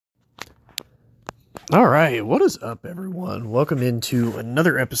All right, what is up, everyone? Welcome into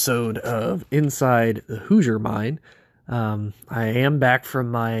another episode of Inside the Hoosier Mind. I am back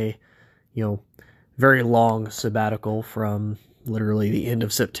from my, very long sabbatical from literally the end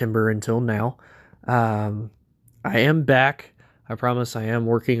of September until now. I am back. I promise I am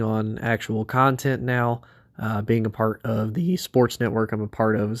working on actual content now. Being a part of the sports network I'm a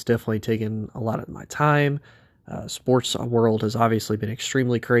part of is definitely taking a lot of my time. Sports world has obviously been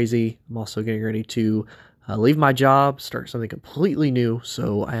extremely crazy. I'm also getting ready to leave my job, start something completely new,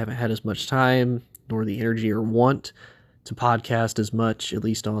 so I haven't had as much time nor the energy or want to podcast as much, at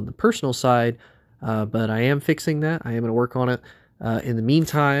least on the personal side, but I am fixing that. I am going to work on it. In the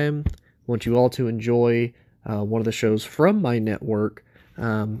meantime, I want you all to enjoy one of the shows from my network.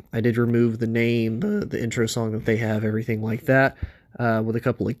 I did remove the name, the intro song that they have, everything like that, with a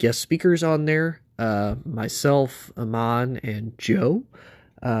couple of guest speakers on there. Myself, Aman, and Joe.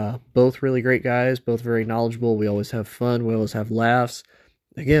 Both really great guys, both very knowledgeable. We always have fun. We always have laughs.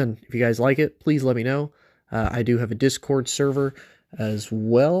 Again, if you guys like it, please let me know. I do have a Discord server as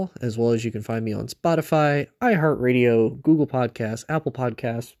well as you can find me on Spotify, iHeartRadio, Google Podcasts, Apple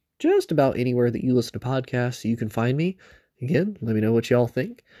Podcasts, just about anywhere that you listen to podcasts, you can find me. Again, let me know what y'all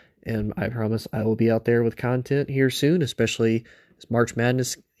think. And I promise I will be out there with content here soon, especially as March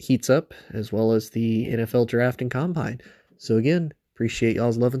Madness heats up, as well as the NFL Draft and Combine. So again, appreciate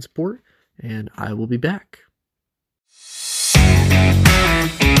y'all's love and support, and I will be back.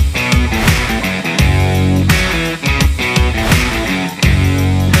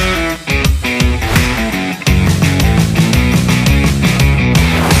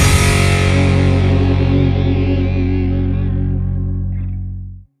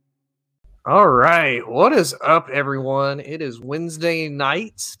 All right, what is up, everyone? It is Wednesday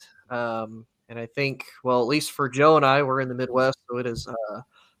night, and I think, well, at least for Joe and I, we're in the Midwest, so it is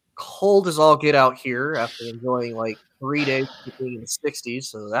cold as all get out here after enjoying like 3 days being in the 60s,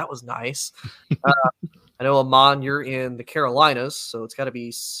 so that was nice. I know, Aman, you're in the Carolinas, so it's got to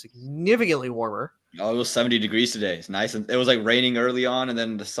be significantly warmer. Oh, it was 70 degrees today. It's nice. And it was like raining early on, and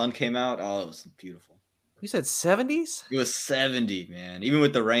then the sun came out. Oh, it was beautiful. You said 70s? It was 70, man. Even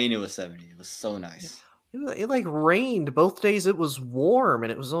with the rain, it was 70. It was so nice. It like rained both days. It was warm,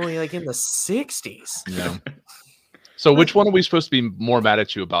 and it was only like in the 60s. Yeah. So which one are we supposed to be more mad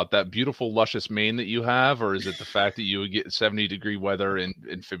at you about? That beautiful, luscious mane that you have, or is it the fact that you would get 70-degree weather in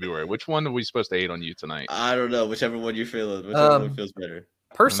February? Which one are we supposed to hate on you tonight? I don't know. Whichever one you feel, whichever one feels better.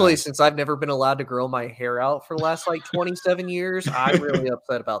 Personally, since I've never been allowed to grow my hair out for the last like 27 years, I'm really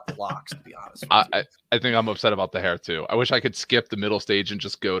upset about the locks, to be honest. I think I'm upset about the hair too. I wish I could skip the middle stage and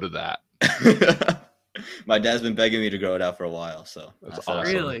just go to that. My dad's been begging me to grow it out for a while, so that's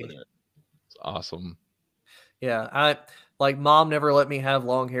awesome. Really? It's awesome. Yeah, Mom never let me have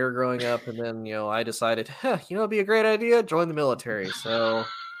long hair growing up, and then I decided, it'd be a great idea, join the military. So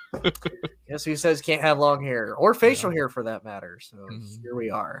guess who says can't have long hair or facial hair for that matter? So here we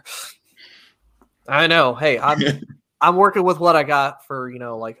are. I know. Hey, I'm working with what I got for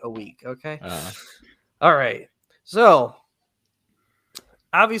like a week. Okay. All right. So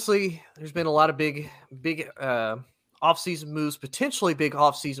obviously, there's been a lot of big off-season moves, potentially big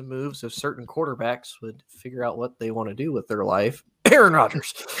off-season moves if certain quarterbacks would figure out what they want to do with their life. Aaron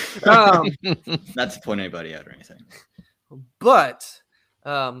Rodgers. Not to point anybody out or anything. But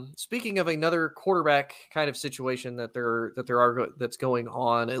speaking of another quarterback kind of situation that's going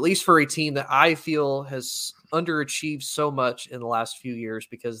on, at least for a team that I feel has underachieved so much in the last few years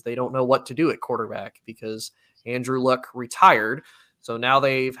because they don't know what to do at quarterback because Andrew Luck retired. So now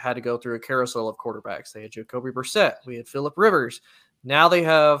they've had to go through a carousel of quarterbacks. They had Jacoby Brissett. We had Phillip Rivers. Now they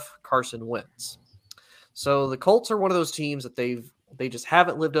have Carson Wentz. So the Colts are one of those teams that they just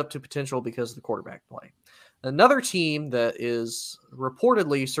haven't lived up to potential because of the quarterback play. Another team that is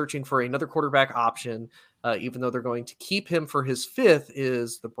reportedly searching for another quarterback option, even though they're going to keep him for his fifth,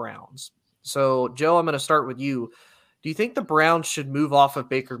 is the Browns. So, Joe, I'm going to start with you. Do you think the Browns should move off of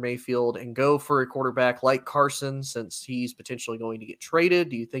Baker Mayfield and go for a quarterback like Carson since he's potentially going to get traded?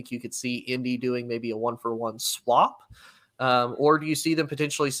 Do you think you could see Indy doing maybe a one-for-one swap? Or do you see them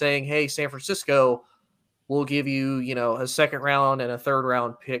potentially saying, hey, San Francisco, we'll give you, a second round and a third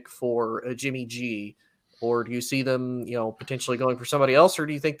round pick for a Jimmy G? Or do you see them, potentially going for somebody else? Or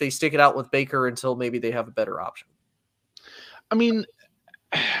do you think they stick it out with Baker until maybe they have a better option? I mean,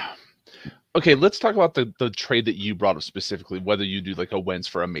 okay, let's talk about the trade that you brought up specifically, whether you do like a Wentz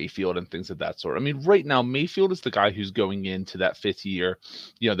for a Mayfield and things of that sort. I mean, right now, Mayfield is the guy who's going into that fifth year,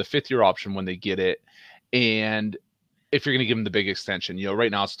 the fifth year option when they get it. And if you're going to give him the big extension,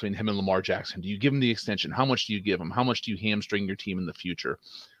 right now it's between him and Lamar Jackson. Do you give him the extension? How much do you give him? How much do you hamstring your team in the future?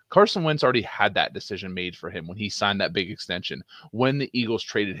 Carson Wentz already had that decision made for him when he signed that big extension, when the Eagles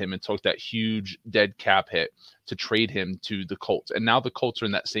traded him and took that huge dead cap hit to trade him to the Colts. And now the Colts are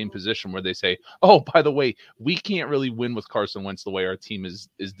in that same position where they say, oh, by the way, we can't really win with Carson Wentz the way our team is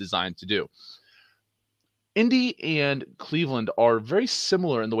designed to do. Indy and Cleveland are very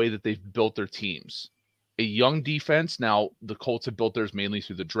similar in the way that they've built their teams. A young defense. Now, the Colts have built theirs mainly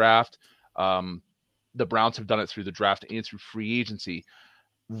through the draft. The Browns have done it through the draft and through free agency.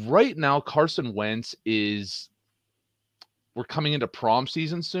 Right now, Carson Wentz we're coming into prom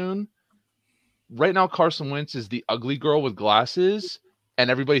season soon. Right now, Carson Wentz is the ugly girl with glasses, and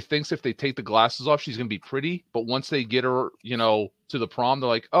everybody thinks if they take the glasses off, she's going to be pretty. But once they get her, to the prom, they're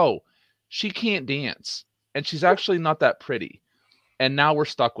like, oh, she can't dance. And she's actually not that pretty. And now we're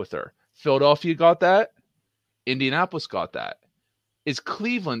stuck with her. Philadelphia got that. Indianapolis got that. Is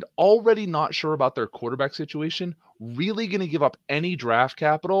Cleveland, already not sure about their quarterback situation, really going to give up any draft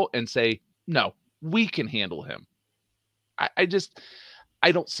capital and say, no, we can handle him? I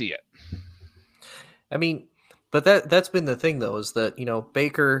don't see it. I mean, but that's been the thing, though, is that,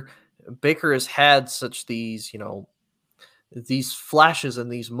 Baker has had such these flashes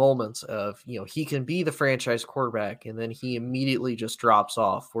and these moments of, he can be the franchise quarterback and then he immediately just drops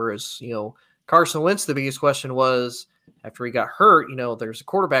off. Whereas, Carson Wentz, the biggest question was, after he got hurt, there's a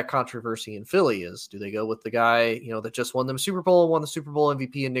quarterback controversy in Philly is, do they go with the guy, that just won them Super Bowl and won the Super Bowl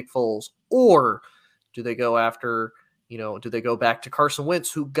MVP and Nick Foles, or do they go after, do they go back to Carson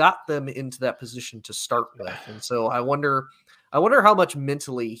Wentz, who got them into that position to start with? And so I wonder how much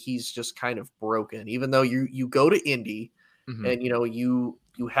mentally he's just kind of broken, even though you go to Indy and,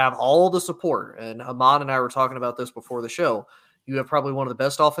 you have all the support. And Ahman and I were talking about this before the show. You have probably one of the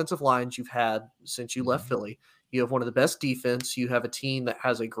best offensive lines you've had since you left Philly. You have one of the best defense. You have a team that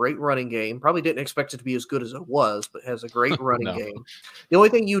has a great running game. Probably didn't expect it to be as good as it was, but has a great running game. The only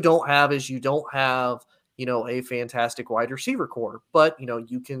thing you don't have is a fantastic wide receiver core, but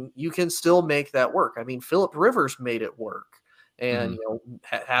you can still make that work. I mean, Phillip Rivers made it work and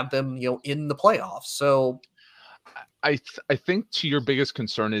have them in the playoffs. So I think to your biggest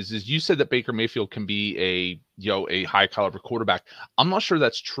concern is you said that Baker Mayfield can be a high caliber quarterback. I'm not sure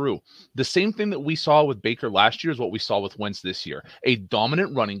that's true. The same thing that we saw with Baker last year is what we saw with Wentz this year. A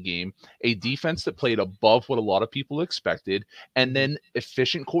dominant running game, a defense that played above what a lot of people expected, and then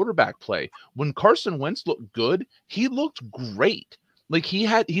efficient quarterback play. When Carson Wentz looked good, he looked great. Like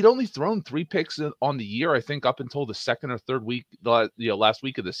he'd only thrown 3 picks on the year, I think, up until the second or third week, last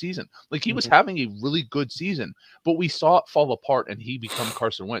week of the season. Like he was having a really good season, but we saw it fall apart and he become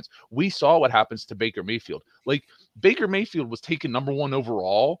Carson Wentz. We saw what happens to Baker Mayfield. Like Baker Mayfield was taken number 1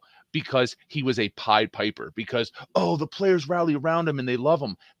 overall because he was a Pied Piper, because, the players rally around him and they love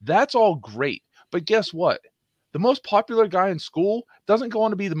him. That's all great. But guess what? The most popular guy in school doesn't go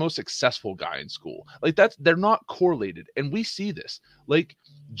on to be the most successful guy in school. Like they're not correlated. And we see this. Like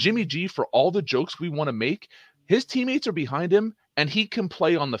Jimmy G, for all the jokes we want to make, his teammates are behind him and he can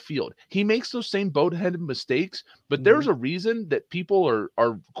play on the field. He makes those same boneheaded mistakes, but there's a reason that people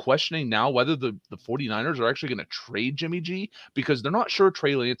are questioning now whether the 49ers are actually going to trade Jimmy G, because they're not sure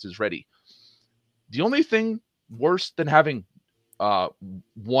Trey Lance is ready. The only thing worse than having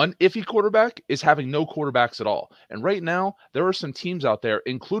one iffy quarterback is having no quarterbacks at all. And right now, there are some teams out there,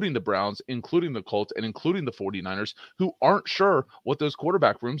 including the Browns, including the Colts, and including the 49ers, who aren't sure what those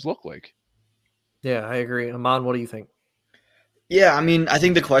quarterback rooms look like. Yeah, I agree. Ahman, what do you think? Yeah, I mean, I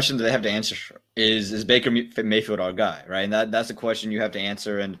think the question that they have to answer is Baker Mayfield our guy, right? And that's the question you have to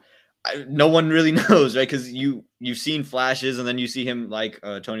answer. And no one really knows, right? Because you've seen flashes, and then you see him, like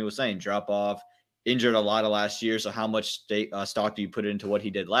Tony was saying, drop off. Injured a lot of last year, so how much stock do you put into what he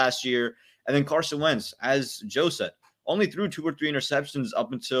did last year? And then Carson Wentz, as Joe said, only threw 2 or 3 interceptions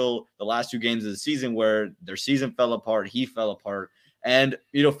up until the last 2 games of the season, where their season fell apart, he fell apart, and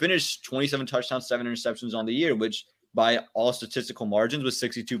finished 27 touchdowns, 7 interceptions on the year, which by all statistical margins with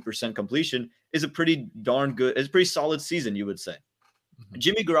 62% completion is a pretty darn good, it's a pretty solid season, you would say.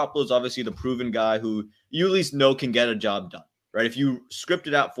 Jimmy Garoppolo is obviously the proven guy who you at least know can get a job done. Right? If you script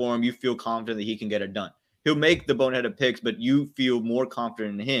it out for him, you feel confident that he can get it done. He'll make the boneheaded picks, but you feel more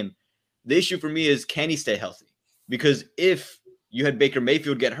confident in him. The issue for me is, can he stay healthy? Because if you had Baker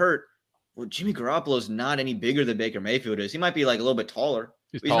Mayfield get hurt, well, Jimmy Garoppolo is not any bigger than Baker Mayfield is. He might be like a little bit taller.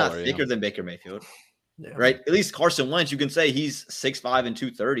 He's not thicker than Baker Mayfield. Yeah. Right? At least Carson Wentz, you can say he's 6'5" and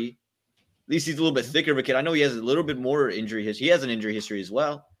 230. At least he's a little bit thicker of a kid. I know he has a little bit more injury history. He has an injury history as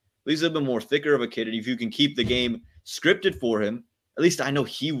well. At least a little bit more thicker of a kid. And if you can keep the game scripted for him, at least I know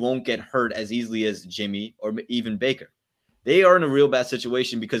he won't get hurt as easily as Jimmy or even Baker. They are in a real bad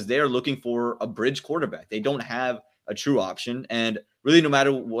situation because they are looking for a bridge quarterback. They don't have a true option. And really, no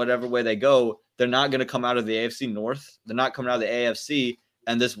matter whatever way they go, they're not going to come out of the AFC North. They're not coming out of the AFC.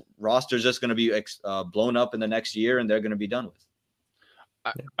 And this roster is just going to be blown up in the next year, and they're going to be done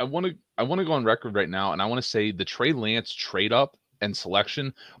with. I want to go on record right now, and I want to say the Trey Lance trade up and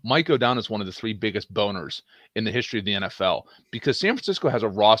selection might go down as one of the 3 biggest boners in the history of the NFL, because San Francisco has a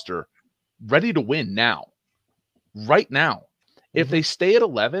roster ready to win now, right now. If they stay at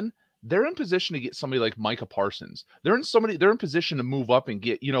 11, they're in position to get somebody like Micah Parsons. They're in position to move up and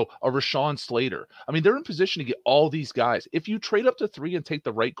get, a Rashawn Slater. I mean, they're in position to get all these guys. If you trade up to 3 and take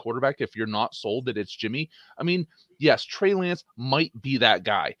the right quarterback, if you're not sold that it's Jimmy, I mean, yes, Trey Lance might be that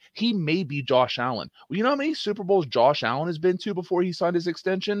guy. He may be Josh Allen. Well, you know how many Super Bowls Josh Allen has been to before he signed his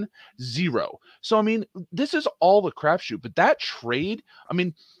extension? 0. So, I mean, this is all the crapshoot. But that trade, I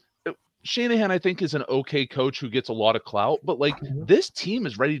mean, Shanahan, I think, is an okay coach who gets a lot of clout, but like this team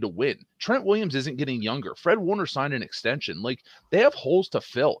is ready to win. Trent Williams isn't getting younger. Fred Warner signed an extension. Like, they have holes to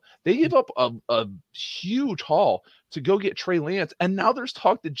fill. They gave up a huge haul to go get Trey Lance, and now there's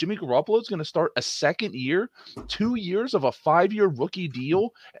talk that Jimmy Garoppolo is going to start a second year, 2 years of a 5-year rookie deal,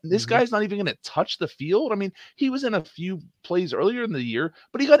 and this guy's not even going to touch the field. I mean, he was in a few plays earlier in the year,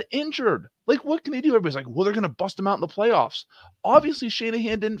 but he got injured. Like, what can he do? Everybody's like, well, they're going to bust him out in the playoffs. Obviously,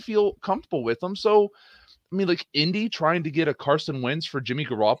 Shanahan didn't feel comfortable with him, so I mean, like, Indy trying to get a Carson Wentz for Jimmy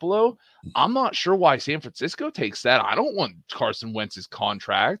Garoppolo, I'm not sure why San Francisco takes that. I don't want Carson Wentz's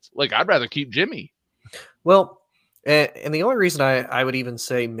contract. Like, I'd rather keep Jimmy. Well, and the only reason I would even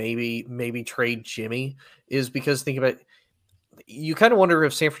say maybe trade Jimmy is because think about it, you kind of wonder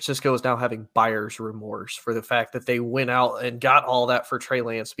if San Francisco is now having buyer's remorse for the fact that they went out and got all that for Trey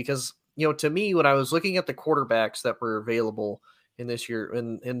Lance. Because, to me, when I was looking at the quarterbacks that were available in this year,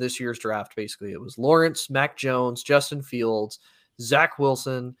 in this year's draft, basically, it was Lawrence, Mac Jones, Justin Fields, Zach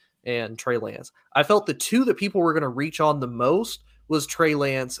Wilson, and Trey Lance. I felt the 2 that people were going to reach on the most was Trey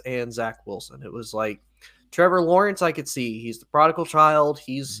Lance and Zach Wilson. It was like, Trevor Lawrence, I could see. He's the prodigal child.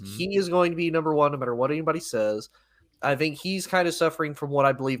 He is going to be number 1 no matter what anybody says. I think he's kind of suffering from what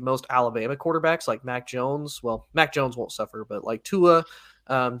I believe most Alabama quarterbacks like Mac Jones. Well, Mac Jones won't suffer, but like Tua,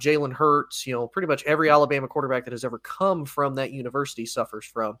 Jalen Hurts, pretty much every Alabama quarterback that has ever come from that university suffers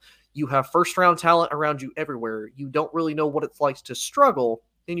from. You have first-round talent around you everywhere. You don't really know what it's like to struggle.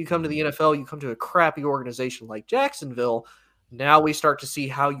 Then you come to the NFL, you come to a crappy organization like Jacksonville. Now we start to see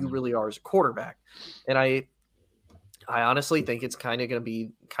how you really are as a quarterback. And I honestly think it's kind of going to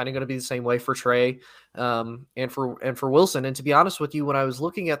be the same way for Trey and for Wilson. And to be honest with you, when I was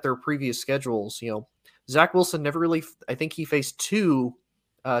looking at their previous schedules, Zach Wilson never really, I think he faced 2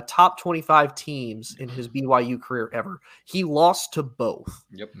 top 25 teams in his BYU career ever. He lost to both.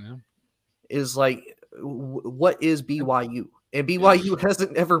 Yep. Yeah. Is like, what is BYU? And BYU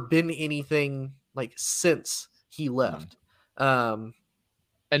hasn't ever been anything like since he left. And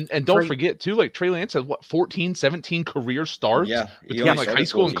don't forget too, like Trey Lance has 14, 17 career starts between like high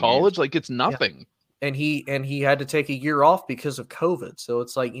school and college. Like, it's nothing. Yeah. And he had to take a year off because of COVID. So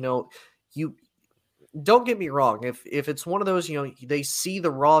it's like, you don't get me wrong. If it's one of those, they see the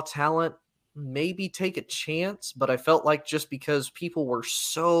raw talent, maybe take a chance. But I felt like just because people were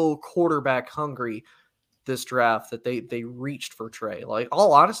so quarterback hungry this draft that they reached for Trey. Like,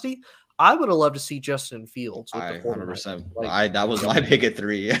 all honesty, I would have loved to see Justin Fields. With 100%. Like, that was my pick at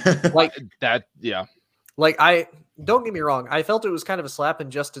 3. Like that, yeah. Like, don't get me wrong. I felt it was kind of a slap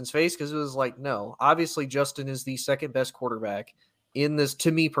in Justin's face because it was like, no, obviously Justin is the second best quarterback in this,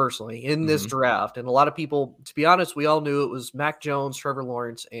 to me personally, in this draft. And a lot of people, to be honest, we all knew it was Mac Jones, Trevor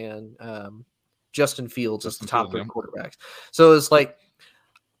Lawrence, and Justin Fields as the top 3 quarterbacks. So it's like,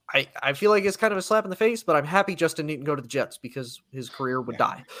 I feel like it's kind of a slap in the face, but I'm happy Justin didn't go to the Jets because his career would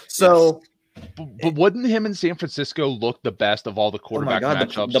die. So, but wouldn't him in San Francisco look the best of all the quarterback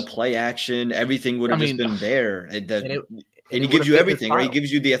matchups? The play action, everything would have just been there. And he gives you everything, right? He gives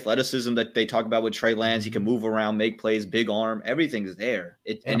you the athleticism that they talk about with Trey Lance. He can move around, make plays, big arm. Everything's there.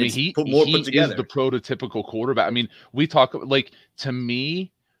 He is the prototypical quarterback. I mean, we talk like, to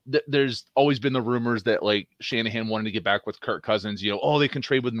me, there's always been the rumors that like Shanahan wanted to get back with Kirk Cousins. They can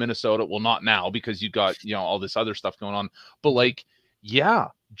trade with Minnesota. Well, not now because you got all this other stuff going on. But like,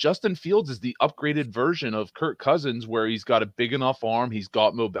 Justin Fields is the upgraded version of Kirk Cousins, where he's got a big enough arm. He's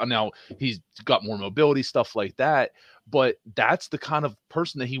got now he's got more mobility, stuff like that. But that's the kind of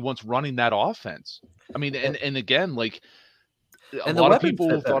person that he wants running that offense. I mean, and again, like a lot of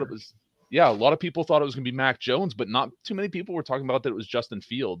people thought it was. Yeah, a lot of people thought it was going to be Mac Jones, but not too many people were talking about that it was Justin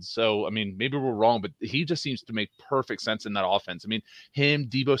Fields. So, I mean, maybe we're wrong, but he just seems to make perfect sense in that offense. I mean, him,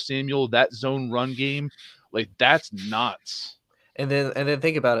 Deebo Samuel, that zone run game, like, that's nuts. And then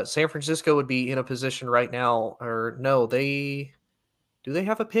think about it. San Francisco would be in a position right now, or no, do they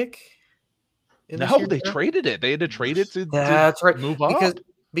have a pick in this No, year's they draft? traded it. They had to trade it to That's right. move Because up.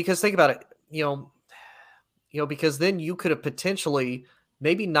 because think about it, because then you could have potentially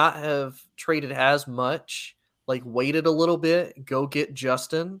maybe not have traded as much, like waited a little bit, go get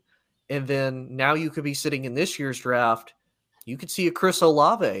Justin, and then now you could be sitting in this year's draft. You could see a Chris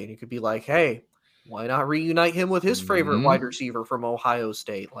Olave, and you could be like, hey, why not reunite him with his favorite Mhm. wide receiver from Ohio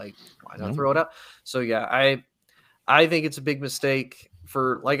State? Like, why not Mhm. throw it out? So yeah, I think it's a big mistake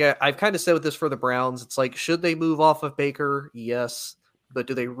for I've kind of said with this for the Browns. It's like, should they move off of Baker? Yes. But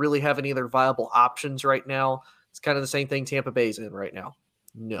do they really have any other viable options right now? It's kind of the same thing Tampa Bay's in right now.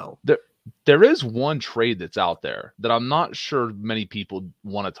 No. There is one trade that's out there that I'm not sure many people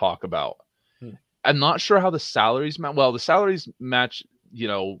want to talk about. I'm not sure how the salaries match. Well, the salaries match,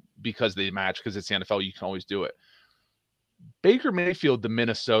 because they match because it's the NFL, you can always do it. Baker Mayfield to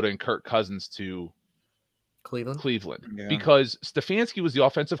Minnesota and Kirk Cousins to Cleveland. Yeah. Because Stefanski was the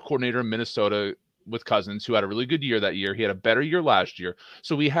offensive coordinator in Minnesota with Cousins, who had a really good year that year. He had a better year last year.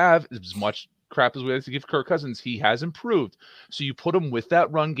 So we have as much crap as we have to give Kirk Cousins. He has improved. So you put him with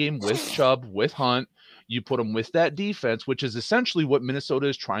that run game, with Chubb, with Hunt. You put him with that defense, which is essentially what Minnesota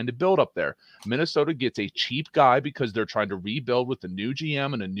is trying to build up there. Minnesota gets a cheap guy because they're trying to rebuild with a new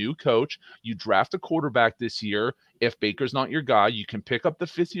GM and a new coach. You draft a quarterback this year. If Baker's not your guy, you can pick up the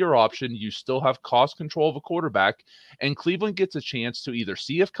fifth-year option. You still have cost control of a quarterback, and Cleveland gets a chance to either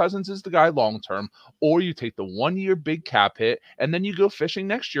see if Cousins is the guy long-term, or you take the one-year big cap hit, and then you go fishing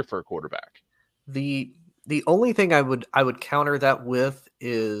next year for a quarterback. The only thing I would counter that with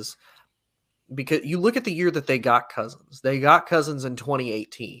is because you look at the year that they got Cousins. They got Cousins in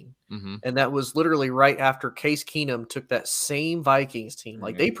 2018. Mm-hmm. And that was literally right after Case Keenum took that same Vikings team.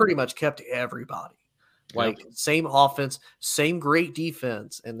 Like, they pretty much kept everybody. Like, same offense, same great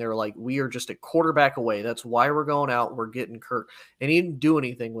defense. And they're like, we are just a quarterback away. That's why we're going out. We're getting Kirk. And he didn't do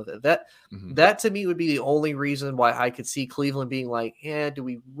anything with it. That to me would be the only reason why I could see Cleveland being like, do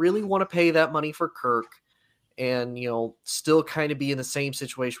we really want to pay that money for Kirk? And, still kind of be in the same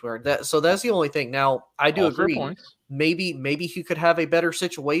situation where that. So that's the only thing. Now, I do agree. Maybe he could have a better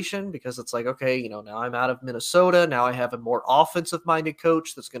situation because it's like, okay, now I'm out of Minnesota. Now I have a more offensive minded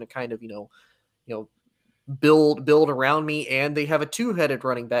coach that's going to kind of, build around me, and they have a two-headed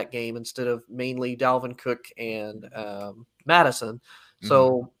running back game instead of mainly Dalvin Cook and Madison.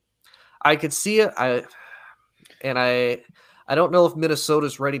 So I could see it. I don't know if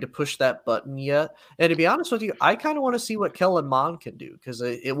Minnesota's ready to push that button yet. And to be honest with you, I kind of want to see what Kellen Mond can do, because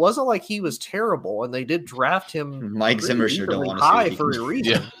it wasn't like he was terrible, and they did draft him. Mike Zimmer sure don't want to high see for a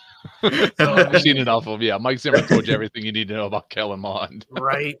reason. Yeah. So, I've seen enough of Mike Zimmer told you everything you need to know about Kellen Mond.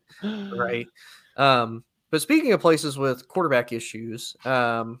 Right. But speaking of places with quarterback issues,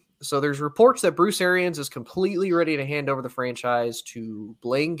 so there's reports that Bruce Arians is completely ready to hand over the franchise to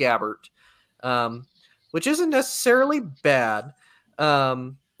Blaine Gabbert, which isn't necessarily bad.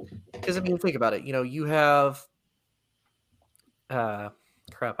 Because, think about it. You have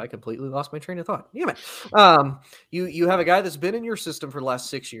crap, I completely lost my train of thought. Damn it. You have a guy that's been in your system for the last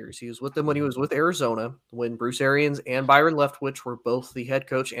 6 years. He was with them when he was with Arizona, when Bruce Arians and Byron Leftwich were both the head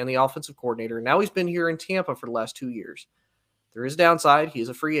coach and the offensive coordinator. Now he's been here in Tampa for the last 2 years. There is a downside. He is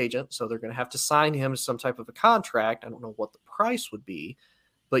a free agent, so they're going to have to sign him to some type of a contract. I don't know what the price would be,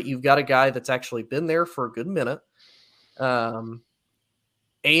 but you've got a guy that's actually been there for a good minute.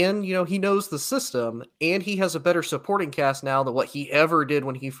 And, he knows the system, and he has a better supporting cast now than what he ever did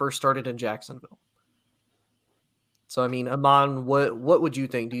when he first started in Jacksonville. So, Aman, what would you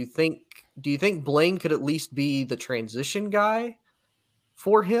think? Do you think Blaine could at least be the transition guy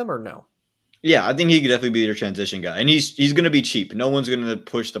for him, or no? Yeah, I think he could definitely be your transition guy. And he's going to be cheap. No one's going to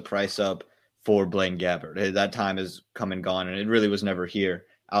push the price up for Blaine Gabbert. That time has come and gone, and it really was never here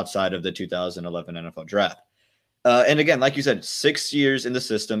outside of the 2011 NFL draft. And again, like you said, 6 years in the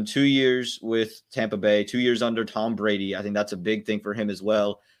system, 2 years with Tampa Bay, 2 years under Tom Brady. I think that's a big thing for him as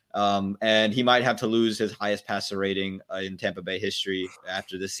well. And he might have to lose his highest passer rating in Tampa Bay history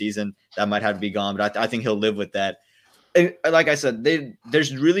after this season. That might have to be gone, but I think he'll live with that. And like I said,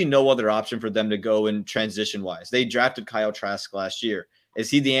 there's really no other option for them to go in transition-wise. They drafted Kyle Trask last year. Is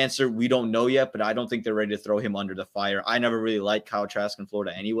he the answer? We don't know yet, but I don't think they're ready to throw him under the fire. I never really liked Kyle Trask in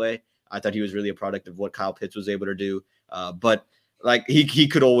Florida anyway. I thought he was really a product of what Kyle Pitts was able to do. But like he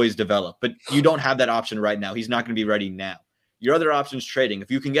could always develop. But you don't have that option right now. He's not going to be ready now. Your other option is trading.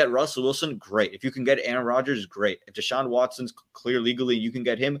 If you can get Russell Wilson, great. If you can get Aaron Rodgers, great. If Deshaun Watson's clear legally, you can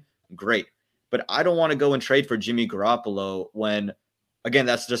get him, great. But I don't want to go and trade for Jimmy Garoppolo when, again,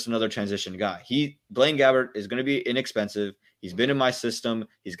 that's just another transition guy. Blaine Gabbert is going to be inexpensive. He's been in my system.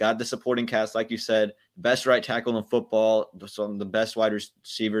 He's got the supporting cast, like you said, best right tackle in football, some of the best wide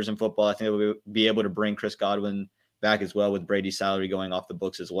receivers in football. I think they'll be able to bring Chris Godwin back as well with Brady's salary going off the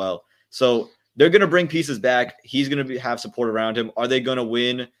books as well. So they're going to bring pieces back. He's going to have support around him. Are they going to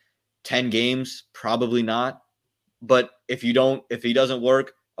win 10 games? Probably not. But if he doesn't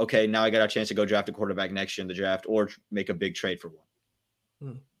work, okay, now I got a chance to go draft a quarterback next year in the draft or make a big trade for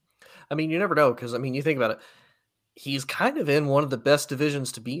one. I mean, you never know because, I mean, you think about it. He's kind of in one of the best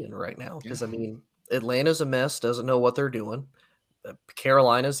divisions to be in right now because, I mean, Atlanta's a mess, doesn't know what they're doing.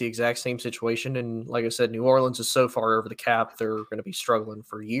 Carolina's the exact same situation. And like I said, New Orleans is so far over the cap, they're going to be struggling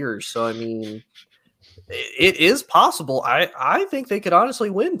for years. So, I mean, it is possible. I think they could honestly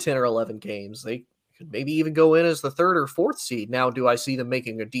win 10 or 11 games. They could maybe even go in as the 3rd or 4th seed. Now, do I see them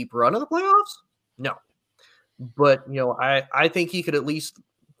making a deep run of the playoffs? No. But, you know, I think he could at least,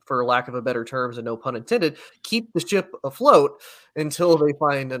 for lack of a better terms and no pun intended, keep the ship afloat until they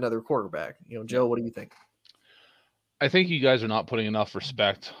find another quarterback. You know, Joe, what do you think? I think you guys are not putting enough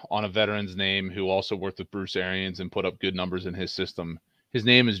respect on a veteran's name who also worked with Bruce Arians and put up good numbers in his system. His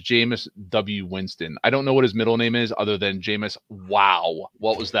name is Jameis W. Winston. I don't know what his middle name is other than Jameis. Wow.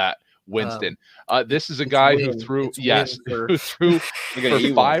 What was that? Winston. This is a guy who threw for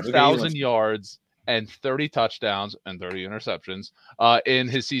 5,000 yards and 30 touchdowns and 30 interceptions in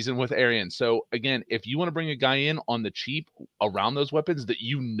his season with Arians. So again, if you want to bring a guy in on the cheap around those weapons that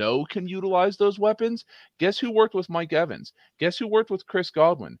you know can utilize those weapons, guess who worked with Mike Evans? Guess who worked with Chris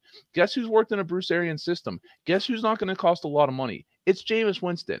Godwin? Guess who's worked in a Bruce Arians system? Guess who's not going to cost a lot of money? It's Jameis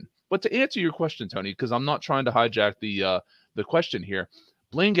Winston. But to answer your question, Tony, because I'm not trying to hijack the question here,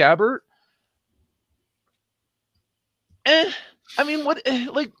 Blaine Gabbert, I mean,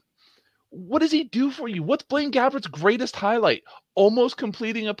 what does he do for you? What's Blaine Gabbert's greatest highlight? Almost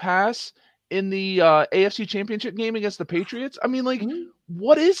completing a pass in the AFC Championship game against the Patriots? I mean,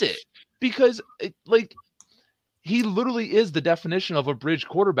 what is it? Because, he literally is the definition of a bridge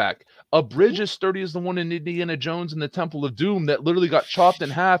quarterback. A bridge as sturdy as the one in Indiana Jones and the Temple of Doom that literally got chopped in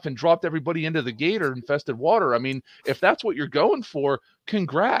half and dropped everybody into the gator-infested water. I mean, if that's what you're going for,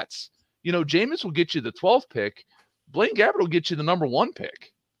 congrats. You know, Jameis will get you the 12th pick. Blaine Gabbert will get you the number 1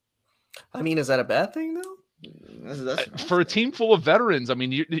 pick. I mean, is that a bad thing, though? That's for a team full of veterans, I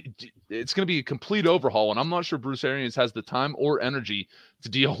mean, it's going to be a complete overhaul, and I'm not sure Bruce Arians has the time or energy to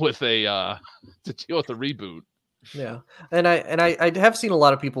deal with a reboot. Yeah, and I have seen a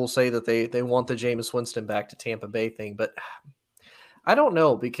lot of people say that they want the Jameis Winston back to Tampa Bay thing, but I don't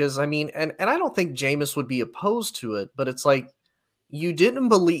know because I mean, and I don't think Jameis would be opposed to it, but it's like you didn't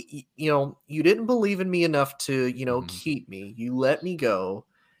believe in me enough to keep me. You let me go.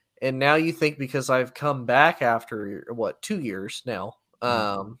 And now you think because I've come back after 2 years now,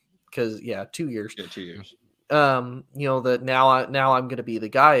 because 2 years, 2 years, that now I'm going to be the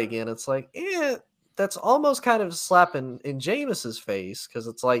guy again. It's like, that's almost kind of slapping in Jameis's face because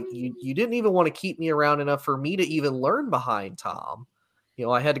it's like you didn't even want to keep me around enough for me to even learn behind Tom. You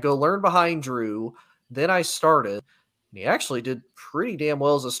know, I had to go learn behind Drew. Then I started. And he actually did pretty damn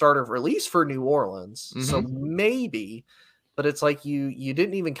well as a starter, at least for New Orleans. Mm-hmm. So maybe. But it's like you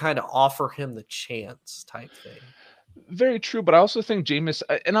didn't even kind of offer him the chance type thing. Very true, but I also think Jameis,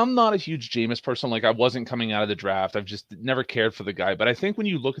 and I'm not a huge Jameis person, like I wasn't coming out of the draft. I've just never cared for the guy. But I think when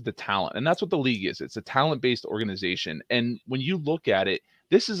you look at the talent, and that's what the league is, it's a talent-based organization. And when you look at it,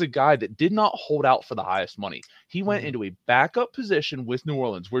 this is a guy that did not hold out for the highest money. He went into a backup position with New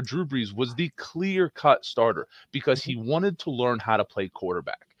Orleans where Drew Brees was the clear-cut starter because he wanted to learn how to play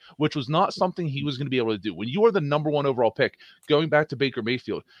quarterback, which was not something he was going to be able to do. When you are the number 1 overall pick, going back to Baker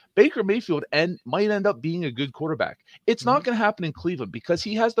Mayfield might end up being a good quarterback. It's not going to happen in Cleveland because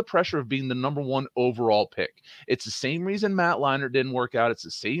he has the pressure of being the number 1 overall pick. It's the same reason Matt Leinart didn't work out. It's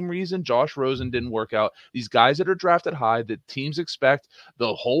the same reason Josh Rosen didn't work out. These guys that are drafted high, that teams expect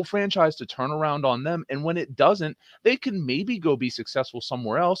the whole franchise to turn around on them. And when it doesn't, they can maybe go be successful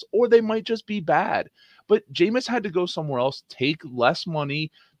somewhere else, or they might just be bad. But Jameis had to go somewhere else, take less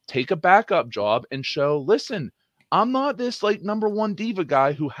money, take a backup job, and show, listen, I'm not this number 1 diva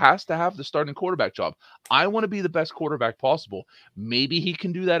guy who has to have the starting quarterback job. I want to be the best quarterback possible. Maybe he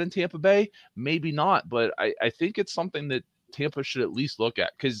can do that in Tampa Bay, maybe not. But I think it's something that Tampa should at least look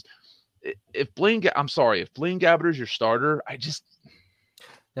at. Because if Blaine Gabbert is your starter,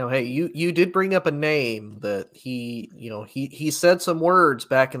 Now, hey, you did bring up a name that he said some words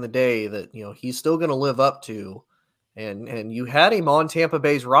back in the day that, he's still going to live up to. And you had him on Tampa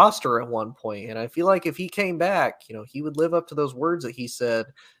Bay's roster at one point. And I feel like if he came back, he would live up to those words that he said.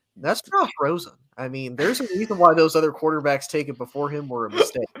 That's Josh Rosen. I mean, there's a reason why those other quarterbacks taken before him were a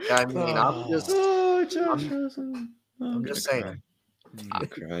mistake. I mean, Josh Rosen. I'm just saying.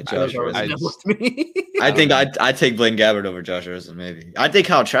 Josh Rosen. I think I'd take Blaine Gabbert over Josh Rosen, maybe. I'd take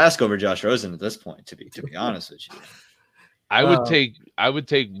Kyle Trask over Josh Rosen at this point, to be honest with you. I would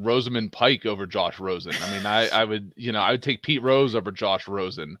take Rosamund Pike over Josh Rosen. I mean, I would take Pete Rose over Josh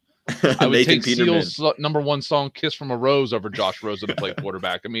Rosen. I would take Seal's #1 song "Kiss from a Rose" over Josh Rosen to play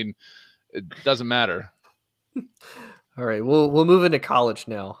quarterback. I mean, it doesn't matter. All right, we'll move into college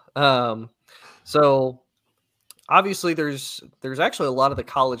now. So obviously there's actually a lot of the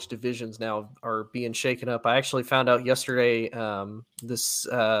college divisions now are being shaken up. I actually found out yesterday the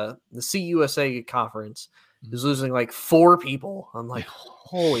CUSA conference is losing like 4 people. I'm like,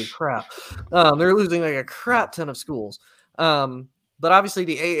 holy crap. They're losing like a crap ton of schools. But obviously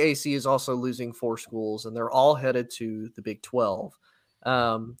the AAC is also losing 4 schools, and they're all headed to the Big 12.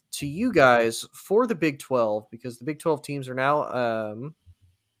 To you guys, for the Big 12, because the Big 12 teams are now a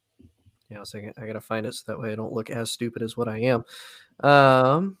second, I gotta find it so that way I don't look as stupid as what I am.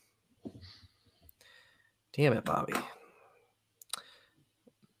 Damn it, Bobby.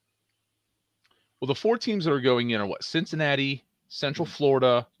 Well, the 4 teams that are going in are what? Cincinnati, Central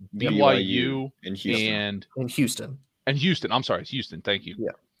Florida, BYU, and Houston. And Houston. I'm sorry, Houston. Thank you.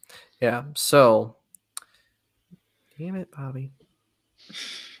 Yeah. So, damn it, Bobby.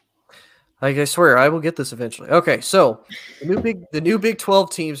 Like, I swear, I will get this eventually. Okay, so the new Big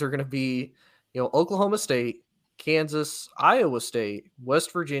 12 teams are going to be, Oklahoma State, Kansas, Iowa State,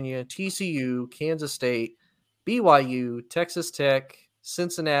 West Virginia, TCU, Kansas State, BYU, Texas Tech,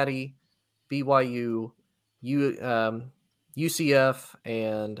 Cincinnati, BYU, UCF,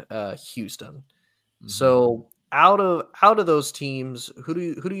 and Houston. Mm-hmm. So out of those teams, who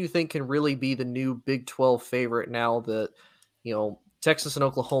do you think can really be the new Big 12 favorite now that Texas and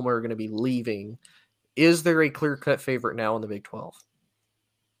Oklahoma are going to be leaving? Is there a clear-cut favorite now in the Big 12?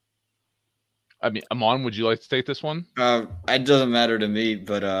 I mean, Amon, would you like to take this one? It doesn't matter to me,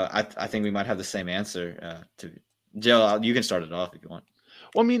 but I think we might have the same answer. Joe, you can start it off if you want.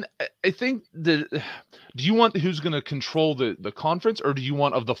 Well, I mean, I think do you want who's going to control the conference, or do you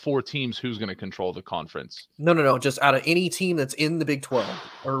want of the 4 teams who's going to control the conference? No. Just out of any team that's in the Big 12.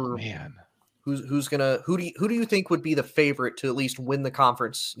 Or man. Who do you think would be the favorite to at least win the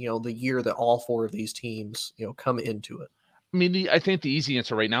conference, the year that all 4 of these teams, come into it? I mean, I think the easy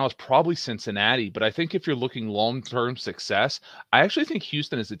answer right now is probably Cincinnati, but I think if you're looking long-term success, I actually think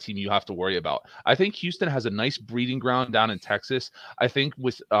Houston is the team you have to worry about. I think Houston has a nice breeding ground down in Texas. I think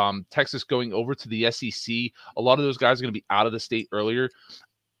with Texas going over to the SEC, a lot of those guys are going to be out of the state earlier.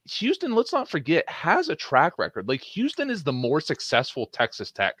 Houston, let's not forget, has a track record. Like, Houston is the more successful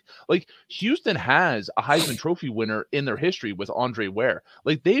Texas Tech. Like, Houston has a Heisman Trophy winner in their history with Andre Ware.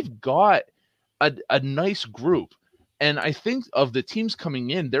 Like, they've got a nice group. And I think of the teams coming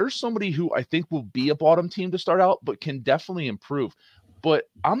in, there's somebody who I think will be a bottom team to start out, but can definitely improve. But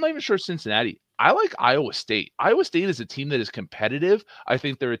I'm not even sure Cincinnati. I like Iowa State. Iowa State is a team that is competitive. I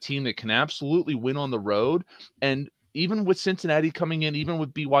think they're a team that can absolutely win on the road. And even with Cincinnati coming in, even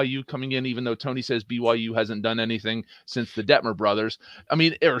with BYU coming in, even though Tony says BYU hasn't done anything since the Detmer brothers, I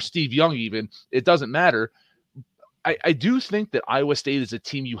mean, or Steve Young even, it doesn't matter. I do think that Iowa State is a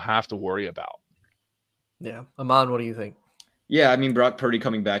team you have to worry about. Yeah. Amon, what do you think? Yeah, I mean, Brock Purdy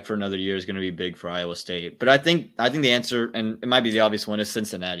coming back for another year is going to be big for Iowa State. But I think the answer, and it might be the obvious one, is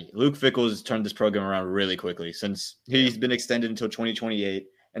Cincinnati. Luke Fickell has turned this program around really quickly since he's been extended until 2028.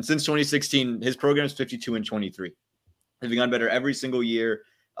 And since 2016, his program is 52-23. They've gotten better every single year.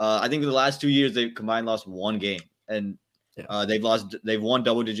 I think in the last 2 years, they've combined lost 1 game. And they've won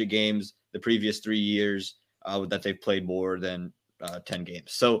double-digit games the previous 3 years that they've played more than 10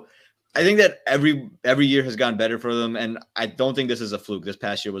 games. So I think that every year has gotten better for them, and I don't think this is a fluke. This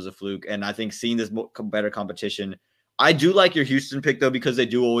past year was a fluke, and I think seeing this better competition, I do like your Houston pick, though, because they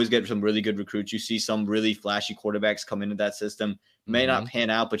do always get some really good recruits. You see some really flashy quarterbacks come into that system. May not pan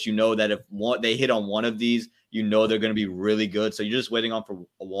out, but you know that if they hit on one of these, you know they're going to be really good. So you're just waiting on for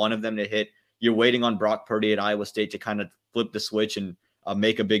one of them to hit. You're waiting on Brock Purdy at Iowa State to kind of flip the switch and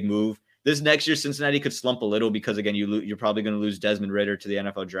make a big move. This next year, Cincinnati could slump a little because, again, you're probably going to lose Desmond Ridder to the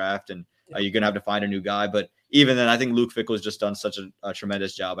NFL draft, and you're going to have to find a new guy. But even then, I think Luke Fickell has just done such a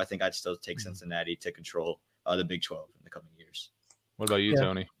tremendous job. I think I'd still take Cincinnati to control the Big 12 in the coming years. What about you,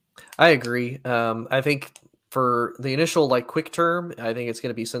 Tony? I agree. I think for the initial quick term, I think it's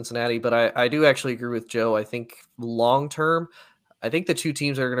going to be Cincinnati. But I do actually agree with Joe. I think long term, I think the 2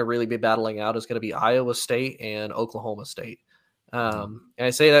 teams that are going to really be battling out is going to be Iowa State and Oklahoma State. And I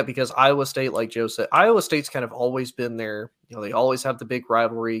say that because Iowa State, like Joe said, Iowa State's kind of always been there. They always have the big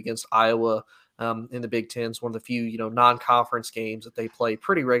rivalry against Iowa in the Big Ten. It's one of the few, non-conference games that they play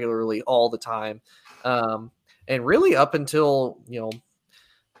pretty regularly all the time. And And really up until,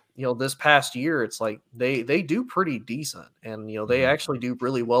 this past year, it's like they do pretty decent, and they actually do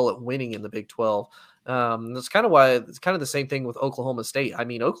really well at winning in the Big 12. That's kind of why it's kind of the same thing with Oklahoma State. I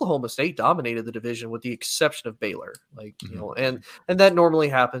mean, Oklahoma State dominated the division with the exception of Baylor. Like, and that normally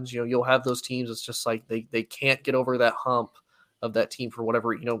happens. You'll have those teams. It's just like they can't get over that hump of that team for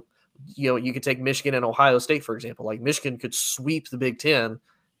whatever, you could take Michigan and Ohio State, for example. Like, Michigan could sweep the Big Ten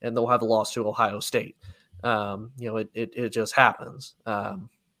and they'll have a loss to Ohio State. It just happens.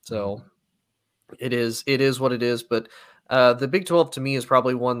 So it is what it is. But the Big 12 to me is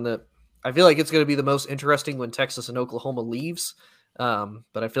probably one that I feel like it's going to be the most interesting when Texas and Oklahoma leaves.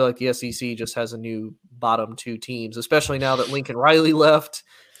 But I feel like the SEC just has a new bottom two teams, especially now that Lincoln Riley left.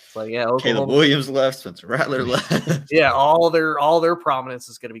 It's like, yeah, Oklahoma, Caleb Williams left, Spencer Rattler left. Yeah, all their prominence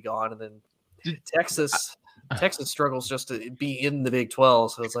is going to be gone, and then Texas struggles just to be in the Big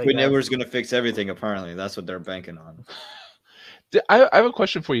 12. So it's like Quinn Edwards going to fix everything. Apparently, that's what they're banking on. I have a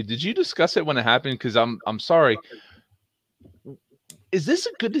question for you. Did you discuss it when it happened? Because I'm sorry. Is this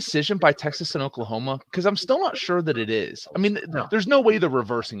a good decision by Texas and Oklahoma? Because I'm still not sure that it is. I mean, there's no way they're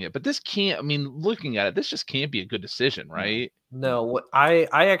reversing it, but this can't. I mean, looking at it, this just can't be a good decision, right? No, what I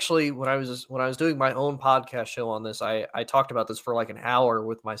actually when I was doing my own podcast show on this, I talked about this for like an hour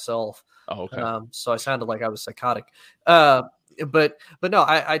with myself. Oh, okay. So I sounded like I was psychotic. But no,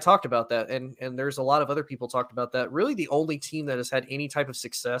 I talked about that, and there's a lot of other people talked about that. Really, the only team that has had any type of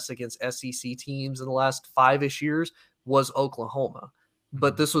success against SEC teams in the last 5-ish years was Oklahoma.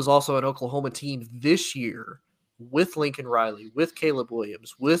 But this was also an Oklahoma team this year with Lincoln Riley, with Caleb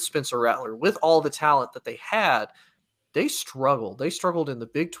Williams, with Spencer Rattler, with all the talent that they had. They struggled. They struggled in the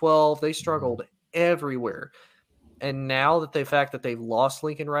Big 12. They struggled everywhere. And now that the fact that they've lost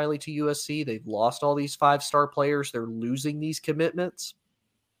Lincoln Riley to USC, they've lost all these 5-star players, they're losing these commitments,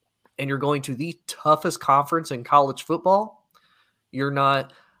 and you're going to the toughest conference in college football, you're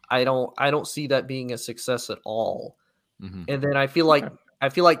not – I don't see that being a success at all. Mm-hmm. And then I feel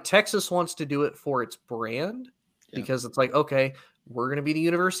like Texas wants to do it for its brand because it's like, okay, we're going to be the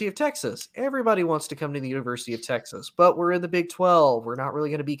University of Texas. Everybody wants to come to the University of Texas, but we're in the Big 12. We're not really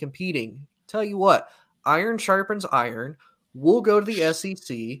going to be competing. Tell you what, iron sharpens iron. We'll go to the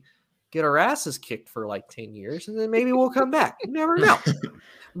SEC, get our asses kicked for like 10 years, and then maybe we'll come back. You never know.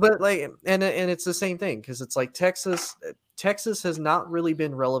 But like, and it's the same thing because it's like Texas has not really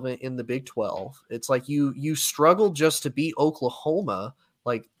been relevant in the Big 12. It's like you struggled just to beat Oklahoma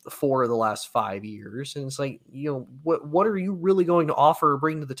like 4 of the last 5 years, and it's like, what are you really going to offer or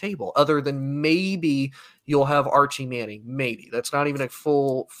bring to the table other than maybe you'll have Archie Manning? Maybe that's not even a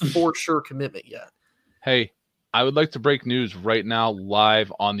for sure commitment yet. Hey, I would like to break news right now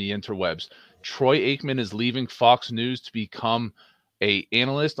live on the interwebs. Troy Aikman is leaving Fox News to become an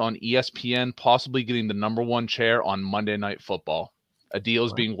analyst on ESPN, possibly getting the #1 chair on Monday Night Football. A deal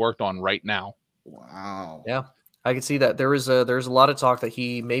is being worked on right now. Wow. Yeah, I can see that. There's a lot of talk that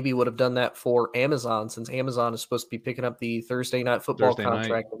he maybe would have done that for Amazon, since Amazon is supposed to be picking up the Thursday Night Football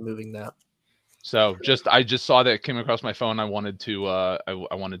contract and moving that. So I just saw that it came across my phone. I wanted to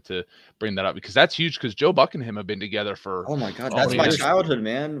I wanted to bring that up because that's huge. Because Joe Buck and him have been together for my god, that's my childhood,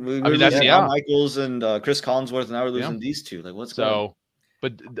 man. We're that's Al Michaels and Chris Collinsworth, and now we're losing these two. Like, what's going on?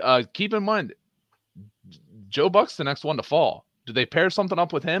 But keep in mind, Joe Buck's the next one to fall. Do they pair something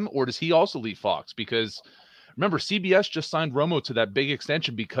up with him, or does he also leave Fox? Because remember, CBS just signed Romo to that big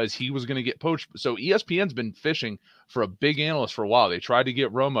extension because he was going to get poached. So ESPN's been fishing for a big analyst for a while. They tried to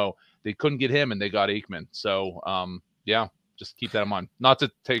get Romo. They couldn't get him, and they got Aikman. So, just keep that in mind. Not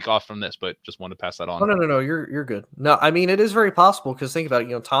to take off from this, but just wanted to pass that on. Oh, no. You're good. No, I mean, it is very possible because think about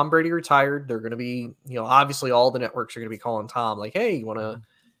it. Tom Brady retired. They're going to be, obviously all the networks are going to be calling Tom like, hey, you want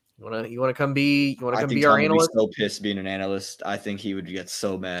to come be our analyst? Would be so pissed being an analyst. I think he would get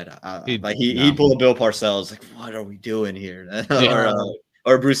so mad. He'd pull a Bill Parcells like, what are we doing here?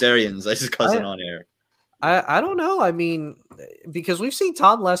 or Bruce Arians. That's his cousin on air. I don't know. I mean, because we've seen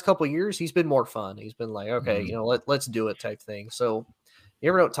Tom the last couple of years, he's been more fun. He's been like, okay, let's do it type thing. So you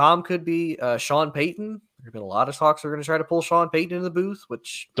ever know Tom could be Sean Payton. There's been a lot of talks. They're going to try to pull Sean Payton into the booth,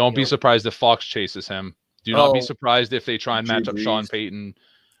 which don't be surprised if Fox chases him. Do not be surprised if they try and match up Sean Payton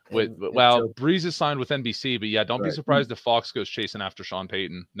with. Breeze is signed with NBC, but don't be surprised if Fox goes chasing after Sean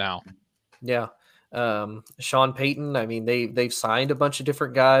Payton now. Yeah. Sean Payton. I mean, they've signed a bunch of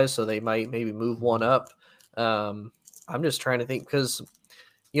different guys, so they might maybe move one up. I'm just trying to think because,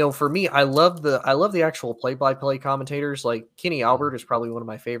 for me, I love the actual play-by-play commentators. Like Kenny Albert is probably one of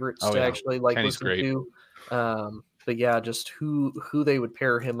my favorites to actually like listen to. yeah, just who they would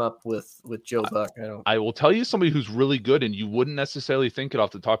pair him up with Joe Buck. I will tell you somebody who's really good, and you wouldn't necessarily think it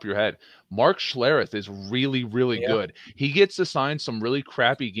off the top of your head. Mark Schlereth is really, really good. He gets assigned some really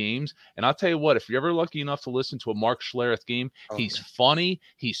crappy games, and I'll tell you what, if you're ever lucky enough to listen to a Mark Schlereth game, he's funny,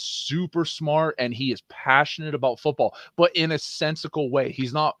 he's super smart, and he is passionate about football, but in a sensical way.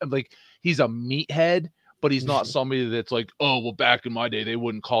 He's not like he's a meathead, but he's not somebody that's like, oh, well, back in my day, they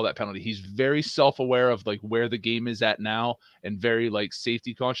wouldn't call that penalty. He's very self-aware of like where the game is at now and very like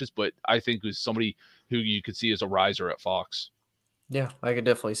safety conscious. But I think was somebody who you could see as a riser at Fox. Yeah, I could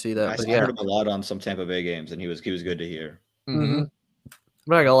definitely see that. I heard him a lot on some Tampa Bay games, and he was good to hear. I'm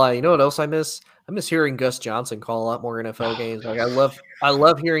not gonna lie. You know what else I miss? I miss hearing Gus Johnson call a lot more NFL games. Like I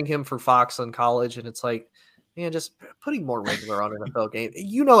love hearing him for Fox in college, and it's like, man, just putting more regular on NFL game.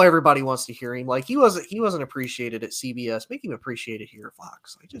 You know, everybody wants to hear him. Like he wasn't appreciated at CBS. Make him appreciated here at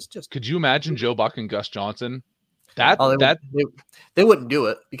Fox. Like just. Could you imagine Joe Buck and Gus Johnson? They wouldn't do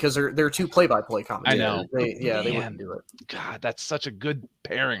it because they're two play-by-play commentators. I know. They wouldn't do it. God, that's such a good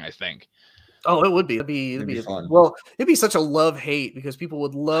pairing, I think. Oh, it would be. It'd be fun. Well, it'd be such a love-hate because people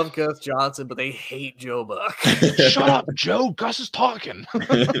would love Gus Johnson, but they hate Joe Buck. Shut up, Joe. Gus is talking.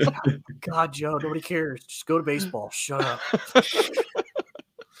 God, Joe, nobody cares. Just go to baseball. Shut up.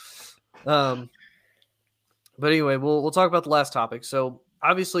 But anyway, we'll talk about the last topic. So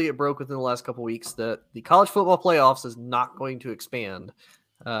obviously, it broke within the last couple of weeks that the college football playoffs is not going to expand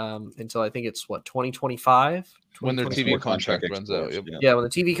until I think it's 2025 when their TV contract runs out. Yeah, when the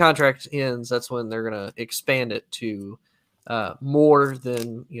TV contract ends, that's when they're going to expand it to more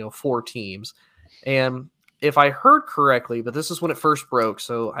than 4 teams. And if I heard correctly, but this is when it first broke,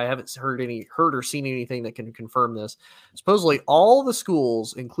 so I haven't heard or seen anything that can confirm this. Supposedly, all the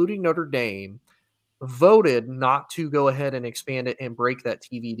schools, including Notre Dame, voted not to go ahead and expand it and break that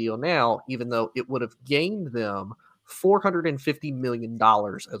TV deal now, even though it would have gained them $450 million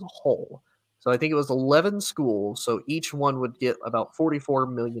as a whole. So I think it was 11 schools, so each one would get about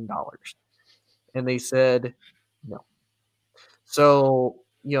 $44 million. And they said no. So,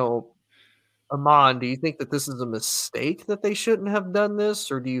 Amon, do you think that this is a mistake that they shouldn't have done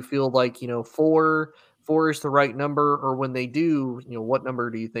this? Or do you feel like, 4 is the right number? Or when they do, what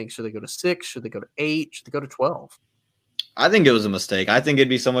number do you think? Should they go to 6? Should they go to 8? Should they go to 12? I think it was a mistake. I think it'd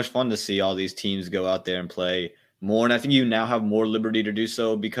be so much fun to see all these teams go out there and play more. And I think you now have more liberty to do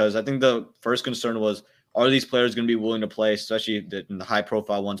so because I think the first concern was, are these players going to be willing to play, especially in the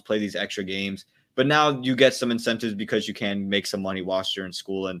high-profile ones, play these extra games? But now you get some incentives because you can make some money whilst you're in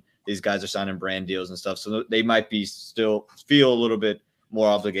school and these guys are signing brand deals and stuff. So they might be still feel a little bit more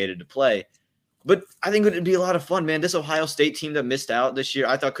obligated to play. But I think it would be a lot of fun, man. This Ohio State team that missed out this year,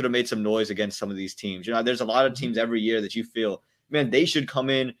 I thought could have made some noise against some of these teams. There's a lot of teams every year that you feel, man, they should come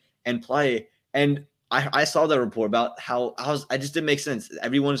in and play. And I saw that report about how I just didn't make sense.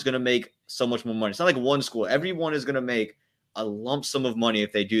 Everyone's going to make so much more money. It's not like one school. Everyone is going to make a lump sum of money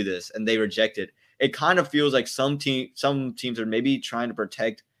if they do this, and they reject it. It kind of feels like some teams are maybe trying to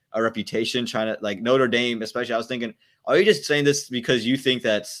protect a reputation, trying to, like Notre Dame, especially. I was thinking, are you just saying this because you think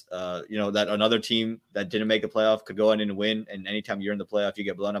that's, that another team that didn't make the playoff could go in and win, and anytime you're in the playoff, you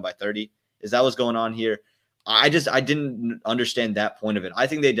get blown out by 30? Is that what's going on here? I didn't understand that point of it. I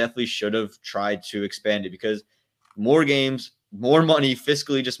think they definitely should have tried to expand it because more games, more money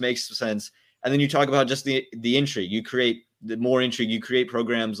fiscally just makes sense. And then you talk about just the intrigue. You create the more intrigue. You create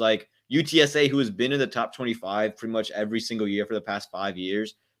programs like UTSA, who has been in the top 25 pretty much every single year for the past 5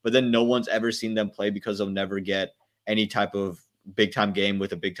 years, but then no one's ever seen them play because they'll never get any type of big-time game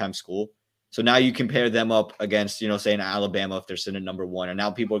with a big-time school. So now you compare them up against, say, an Alabama if they're sitting at number 1, and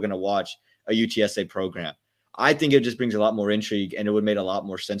now people are going to watch a UTSA program. I think it just brings a lot more intrigue, and it would make a lot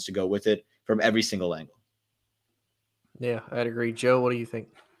more sense to go with it from every single angle. Yeah, I'd agree. Joe, what do you think?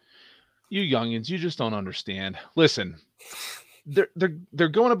 You youngins, you just don't understand. Listen, they're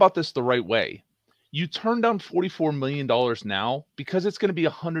going about this the right way. You turn down $44 million now because it's going to be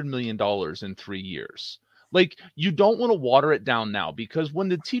 $100 million in 3 years. Like, you don't want to water it down now because when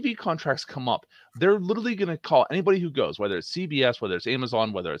the TV contracts come up, they're literally going to call anybody who goes, whether it's CBS, whether it's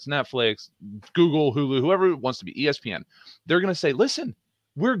Amazon, whether it's Netflix, Google, Hulu, whoever wants to be, ESPN. They're going to say, listen,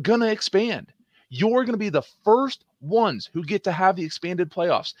 we're going to expand. You're going to be the first ones who get to have the expanded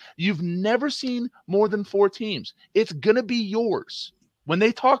playoffs. You've never seen more than 4 teams. It's going to be yours. When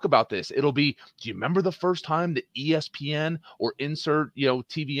they talk about this, it'll be, do you remember the first time that ESPN or insert,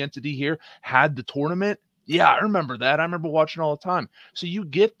 TV entity here had the tournament? Yeah, I remember that. I remember watching all the time. So you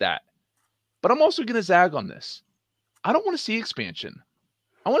get that. But I'm also going to zag on this. I don't want to see expansion.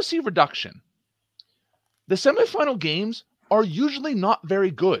 I want to see reduction. The semifinal games are usually not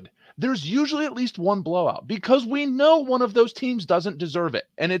very good. there's usually at least one blowout because we know one of those teams doesn't deserve it.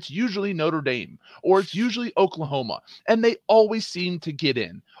 And it's usually Notre Dame or it's usually Oklahoma. And they always seem to get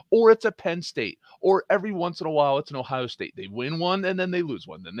in. Or it's a Penn State. Or every once in a while it's an Ohio State. They win one and then they lose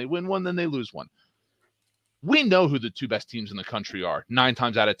one. Then they win one, then they lose one. We know who the two best teams in the country are 9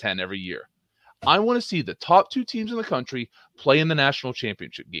 times out of 10 every year. I want to see the top 2 teams in the country play in the national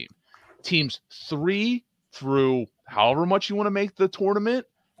championship game. Teams 3 through however much you want to make the tournament,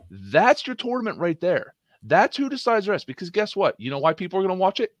 that's your tournament right there. That's who decides the rest. Because guess what? You know why people are going to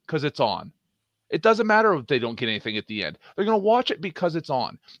watch it? Because it's on. It doesn't matter if they don't get anything at the end. They're going to watch it because it's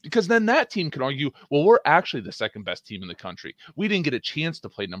on. Because then that team can argue, well, we're actually the second best team in the country. We didn't get a chance to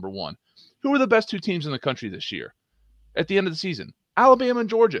play number 1. Who are the best 2 teams in the country this year at the end of the season? Alabama and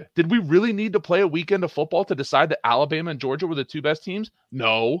Georgia. Did we really need to play a weekend of football to decide that Alabama and Georgia were the 2 best teams?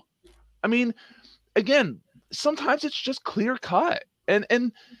 No. I mean, again, sometimes it's just clear cut.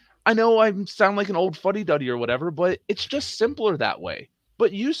 And I know I sound like an old fuddy-duddy or whatever, but it's just simpler that way.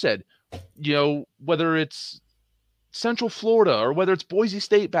 But you said, whether it's Central Florida or whether it's Boise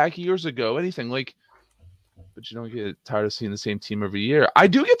State back years ago, anything like, but you don't get tired of seeing the same team every year. I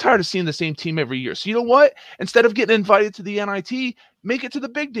do get tired of seeing the same team every year. So you know what? Instead of getting invited to the NIT, make it to the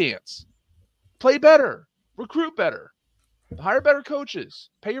big dance. Play better. Recruit better. Hire better coaches.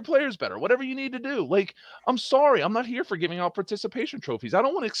 Pay your players better. Whatever you need to do. Like, I'm sorry. I'm not here for giving out participation trophies. I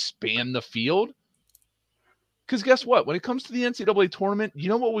don't want to expand the field. Because guess what? When it comes to the NCAA tournament, you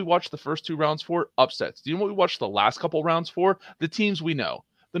know what we watch the first 2 rounds for? Upsets. Do you know what we watch the last couple rounds for? The teams we know.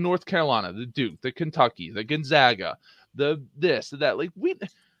 The North Carolina, the Duke, the Kentucky, the Gonzaga, the this, the that. Like,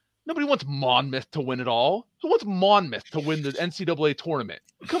 nobody wants Monmouth to win it all. Who wants Monmouth to win the NCAA tournament?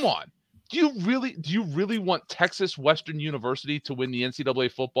 Come on. Do you really want Texas Western University to win the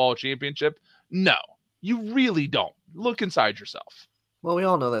NCAA football championship? No, you really don't. Look inside yourself. Well, we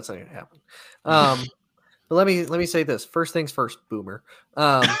all know that's not going to happen. But let me say this. First things first, Boomer.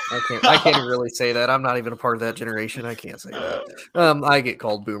 I can't even really say that. I'm not even a part of that generation. I can't say that. I get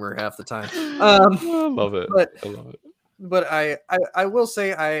called Boomer half the time. I love it. I love it. But I will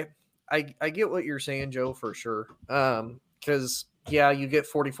say I get what you're saying, Joe, for sure. Because yeah, you get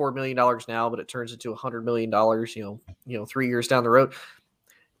 $44 million now, but it turns into $100 million, 3 years down the road.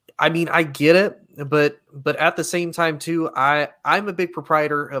 I mean, I get it, but at the same time too, I'm a big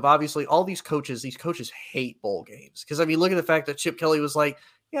proprietor of obviously all these coaches. These coaches hate bowl games because I mean, look at the fact that Chip Kelly was like,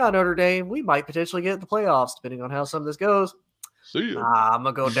 "Yeah, Notre Dame, we might potentially get in the playoffs depending on how some of this goes." See ya. I'm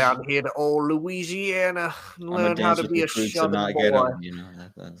gonna go down here to old Louisiana and learn how to be a Southern boy,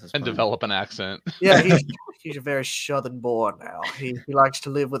 and develop an accent. Yeah, he's a very Southern boy now. He likes to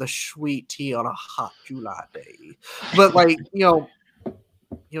live with a sweet tea on a hot July day. But like now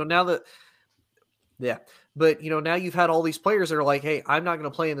that, yeah, but now you've had all these players that are like, hey, I'm not going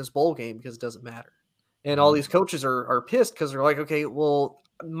to play in this bowl game because it doesn't matter. And all these coaches are pissed because they're like, okay, well,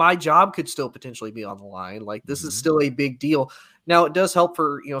 my job could still potentially be on the line. Like this is still a big deal. Now it does help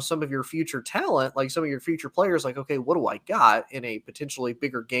for, some of your future talent, like some of your future players, like, okay, what do I got in a potentially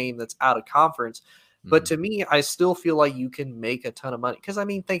bigger game that's out of conference? But to me, I still feel like you can make a ton of money. Cause I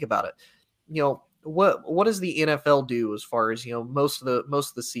mean, think about it, what does the NFL do as far as most of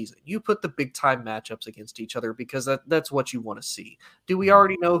the season? You put the big time matchups against each other because that's what you want to see. Do we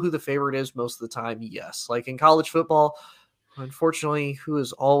already know who the favorite is most of the time? Yes. Like in college football, unfortunately, who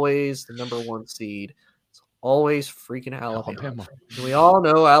is always the number 1 seed? It's always freaking Alabama. We all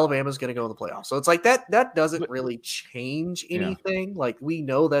know Alabama's going to go in the playoffs. So it's like that doesn't really change anything. Yeah. Like we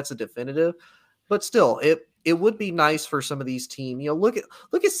know that's a definitive, but still it would be nice for some of these teams. Look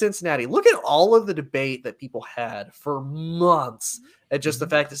at Cincinnati. Look at all of the debate that people had for months at just the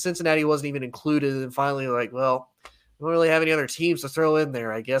fact that Cincinnati wasn't even included. And finally, like, well, we don't really have any other teams to throw in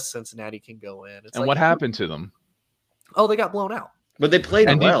there. I guess Cincinnati can go in. And what happened to them? Oh, they got blown out. But they played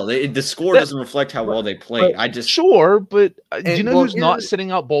well. The score doesn't reflect how well they played. Do you know who's not sitting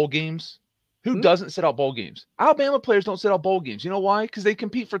out bowl games? Who doesn't sit out bowl games? Alabama players don't sit out bowl games. You know why? Because they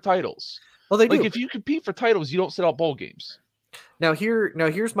compete for titles. Well, they do. Like if you compete for titles, you don't sit out bowl games. Now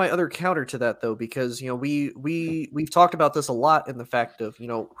here's my other counter to that though, because we've talked about this a lot in the fact of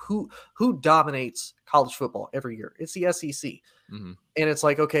who dominates college football every year. It's the SEC, and it's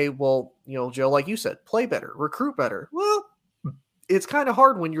like, okay, well, Joe, like you said, play better, recruit better. Well, it's kind of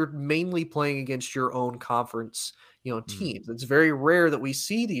hard when you're mainly playing against your own conference teams. It's very rare that we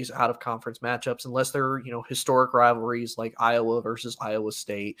see these out of conference matchups unless they're, historic rivalries like Iowa versus Iowa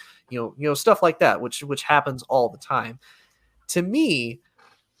State, stuff like that, which happens all the time. To me,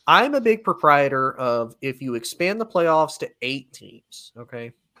 I'm a big proprietor of if you expand the playoffs to 8 teams,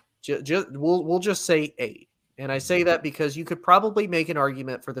 okay, we'll just say 8. And I say that because you could probably make an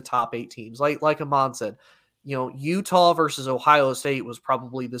argument for the top 8 teams. Like Amon said, Utah versus Ohio State was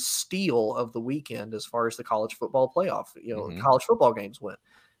probably the steal of the weekend as far as the college football playoff, college football games went.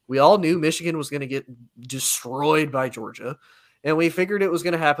 We all knew Michigan was going to get destroyed by Georgia, and we figured it was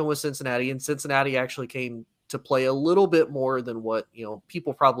going to happen with Cincinnati, and Cincinnati actually came to play a little bit more than what, a lot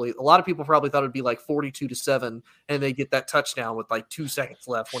of people probably thought it'd be like 42-7, and they get that touchdown with like 2 seconds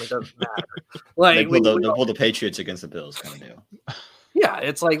left when it doesn't matter. Like they pulled the Patriots against the Bills kind of deal. Yeah,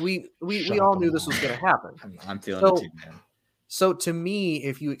 it's like we all knew this was going to happen. I'm feeling it too, man. So to me,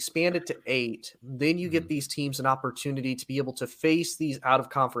 if you expand it to 8, then you get these teams an opportunity to be able to face these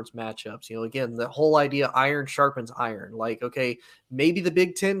out-of-conference matchups. Again, the whole idea, iron sharpens iron. Like, okay, maybe the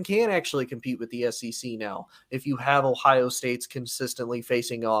Big Ten can actually compete with the SEC now. If you have Ohio State's consistently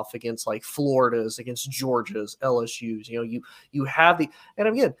facing off against like Florida's, against Georgia's, LSU's, you have the – and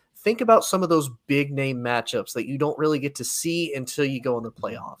again, think about some of those big-name matchups that you don't really get to see until you go in the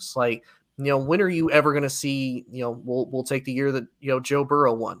playoffs. Like – when are you ever going to see, we'll take the year that, Joe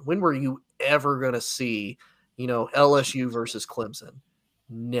Burrow won. When were you ever going to see, LSU versus Clemson?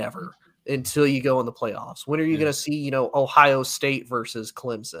 Never, until you go in the playoffs. When are you going to see, Ohio State versus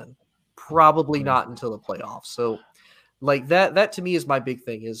Clemson? Probably not until the playoffs. So like that to me is my big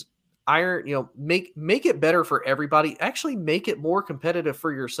thing is iron, make it better for everybody. Actually make it more competitive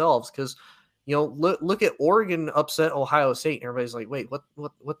for yourselves. Cause look at Oregon upset Ohio State, and everybody's like, "Wait,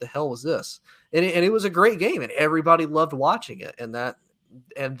 what the hell was this?" And it was a great game, and everybody loved watching it. And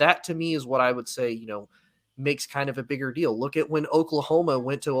that to me is what I would say, makes kind of a bigger deal. Look at when Oklahoma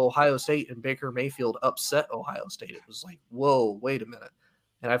went to Ohio State and Baker Mayfield upset Ohio State. It was like, whoa, wait a minute.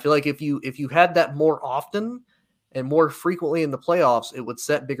 And I feel like if you had that more often and more frequently in the playoffs, it would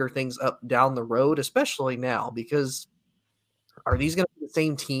set bigger things up down the road, especially now, because are these going to be the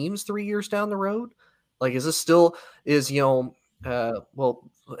same teams 3 years down the road? Like, is this still example,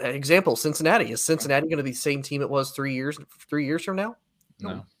 Cincinnati. Is Cincinnati going to be the same team it was 3 years from now?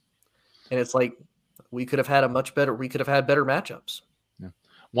 No. And it's like, we could have had better matchups. Yeah.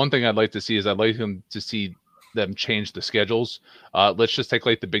 One thing I'd like to see is I'd like them to see them change the schedules. Let's just take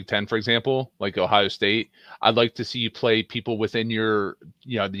like the Big Ten, for example, like Ohio State. I'd like to see you play people within your,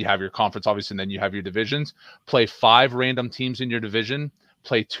 you have your conference, obviously, and then you have your divisions. Play 5 random teams in your division,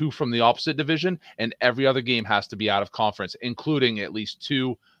 play 2 from the opposite division, and every other game has to be out of conference, including at least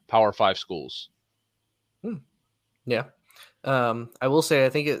 2 Power 5 schools. Yeah. I will say, I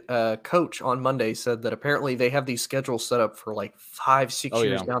think Coach on Monday said that apparently they have these schedules set up for like 5-6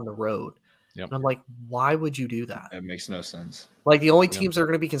 years down the road. Yep. And I'm like, why would you do that? It makes no sense. Like, the only teams that are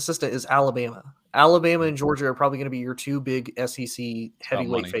going to be consistent is Alabama. Alabama and Georgia are probably going to be your 2 big SEC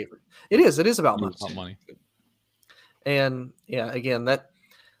heavyweight favorites. It is about money. It's about money. And yeah, again, that,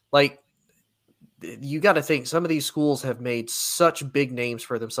 like, you got to think some of these schools have made such big names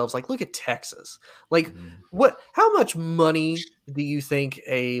for themselves. Like, look at Texas. Like, how much money do you think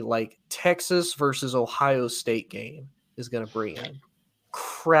a like Texas versus Ohio State game is going to bring in?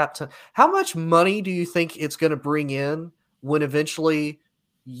 Crap ton. How much money do you think it's going to bring in when eventually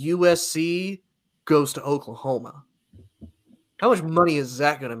USC goes to Oklahoma? How much money is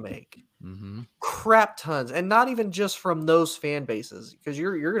that going to make? Crap tons. And not even just from those fan bases, because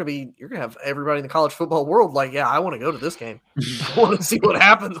you're going to have everybody in the college football world like, yeah, I want to go to this game. I want to see what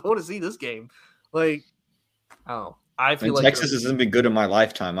happens. I want to see this game. Like, I feel like Texas hasn't been good in my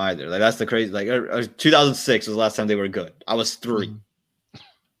lifetime either. Like, that's the crazy. Like, 2006 was the last time they were good. I was 3.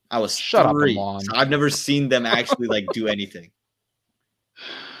 I was Shut 3. up, So I've never seen them actually like do anything.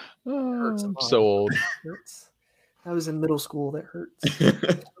 I'm so old. I was in middle school. That hurts.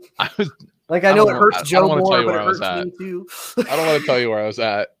 I know it hurts Joe more, but it hurts me too. I don't want to tell you where I was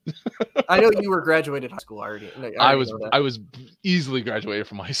at. I know you were graduated high school already. I was easily graduated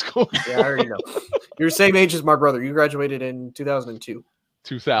from high school. Yeah, I already know. You're the same age as my brother. You graduated in 2002.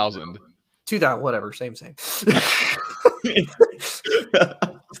 2000. 2000, whatever. Same.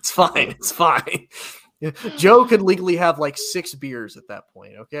 It's fine. Joe could legally have like 6 beers at that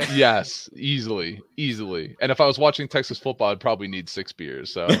point. Okay. Yes, easily. And if I was watching Texas football, I'd probably need 6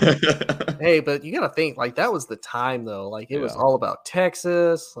 beers. So, hey, but you got to think like that was the time though. Like it was all about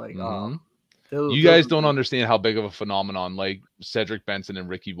Texas. Like, you guys don't understand how big of a phenomenon like Cedric Benson and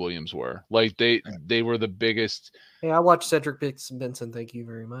Ricky Williams were. Like they were the biggest. Hey, I watched Cedric Benson. Thank you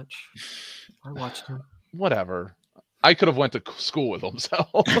very much. I watched him. Whatever. I could have went to school with him.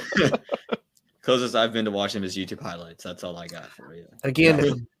 So. Closest I've been to watching his YouTube highlights. That's all I got for you.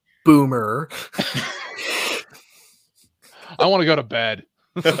 Again, boomer. I want to go to bed.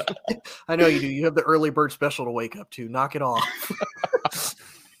 I know you do. You have the early bird special to wake up to. Knock it off.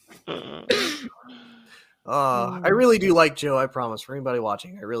 I really do like Joe, I promise. For anybody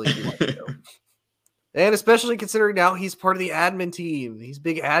watching, I really do like Joe. And especially considering now he's part of the admin team. He's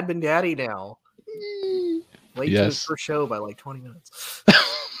big admin daddy now. Late to his first show by like 20 minutes.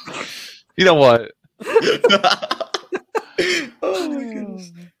 You know what? Oh my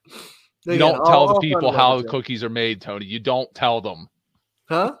goodness. You don't tell the people how the cookies are made, Tony. You don't tell them.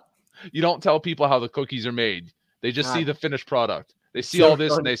 Huh? You don't tell people how the cookies are made. They just see the finished product. They see all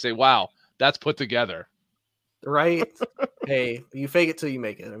this and they say, wow, that's put together. Right? Hey, you fake it till you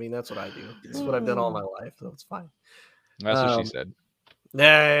make it. I mean, that's what I do. That's what I've done all my life, so it's fine. That's what she said. Nah,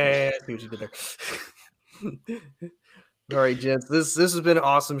 I see what you did there. All right, gents. This has been an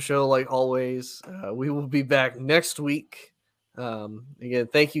awesome show, like always. We will be back next week. Again,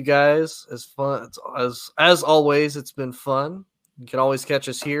 thank you guys. As always, it's been fun. You can always catch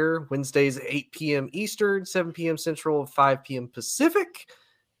us here Wednesdays at 8 p.m. Eastern, 7 p.m. Central, 5 p.m. Pacific.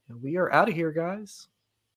 And we are out of here, guys.